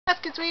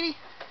Basket, sweetie.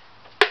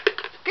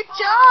 Good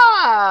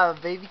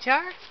job, baby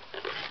Char.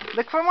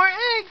 Look for more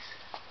eggs.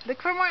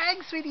 Look for more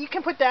eggs, sweetie. You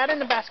can put that in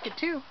the basket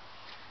too.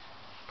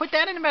 Put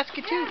that in the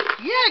basket too.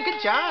 Yeah,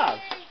 good job.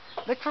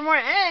 Look for more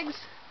eggs.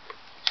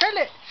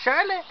 Charlotte,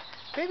 Charlotte,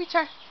 baby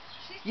Char.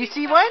 You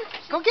see one?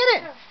 Go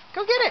get it.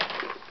 Go get it.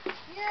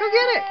 Go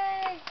get it.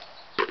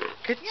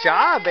 Good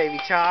job, baby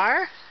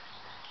Char.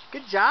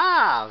 Good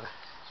job.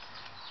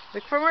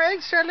 Look for more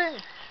eggs,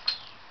 Charlotte.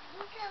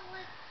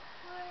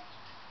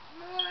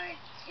 More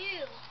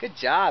too. Good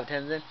job,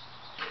 Tenzin.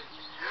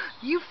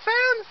 You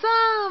found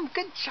some.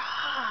 Good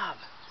job.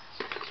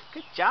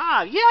 Good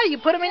job. Yeah, you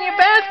put them in your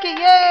basket.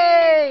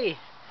 Yay!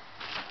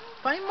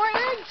 Find more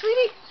eggs,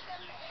 sweetie.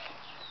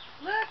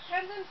 Look,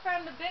 Tenzin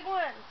found the big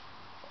ones.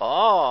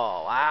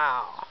 Oh,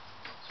 wow.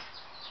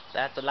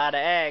 That's a lot of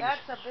eggs.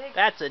 That's a big.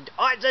 It's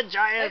a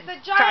giant,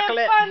 It's a giant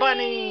chocolate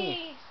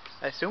bunny.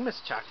 I assume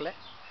it's chocolate.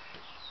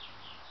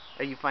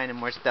 Are you finding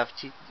more stuff,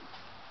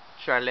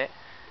 Charlotte?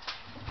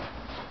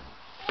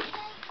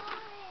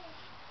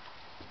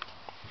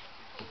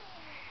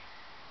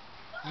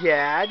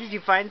 Yeah, did you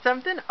find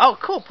something? Oh,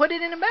 cool. Put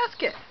it in a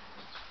basket.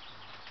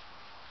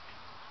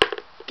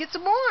 Get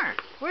some more.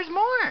 Where's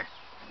more?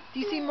 Do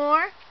you see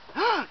more?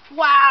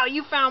 Wow,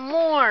 you found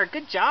more.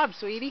 Good job,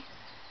 sweetie.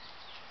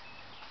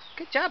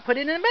 Good job. Put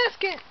it in a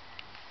basket.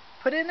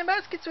 Put it in a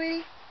basket,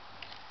 sweetie.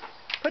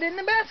 Put it in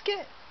the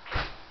basket.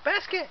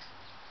 Basket.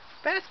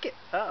 Basket.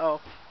 Uh-oh.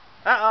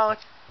 Uh-oh.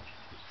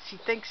 She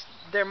thinks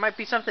there might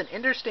be something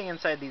interesting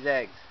inside these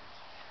eggs.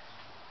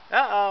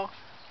 Uh-oh.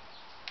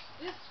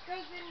 This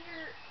goes in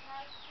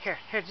your...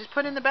 Here, just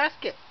put it in the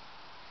basket.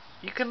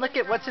 You can look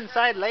at what's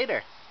inside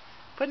later.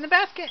 Put it in the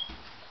basket.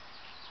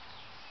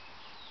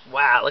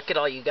 Wow, look at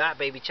all you got,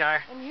 baby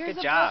Char. And here's Good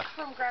a job.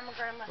 book from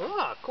Grandma.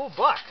 Oh, cool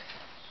book.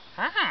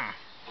 Huh.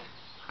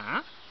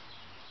 Huh?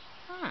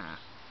 Huh.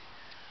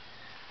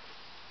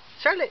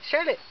 Charlotte,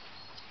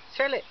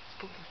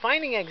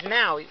 finding eggs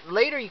now.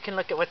 Later you can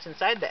look at what's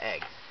inside the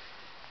eggs.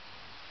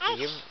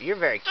 You're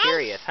very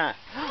curious, huh?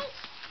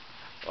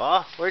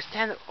 Oh, where's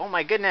Tenzin? Oh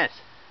my goodness.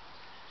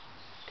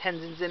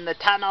 Tenzin's in the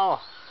tunnel.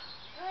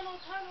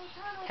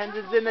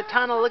 Tenzin's in the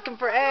tunnel looking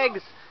for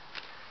eggs.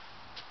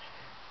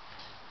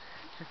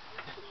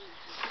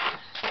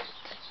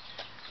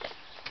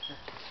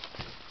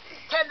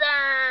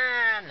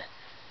 Tenzin!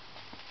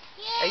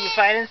 Are you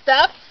finding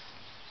stuff?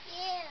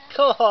 Yeah.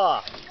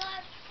 Cool.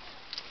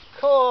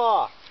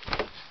 Cool.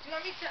 Do you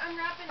want me to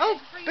unwrap an Oh,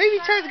 egg for you, baby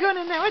Charlotte? Char's going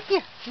in there with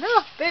you.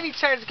 No, baby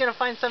Char's gonna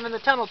find some in the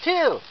tunnel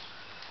too.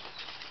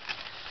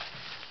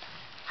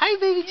 Hi,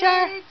 baby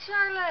Char. Yay,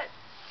 Charlotte.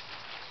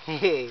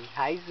 Hey,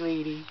 hi,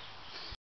 sweetie.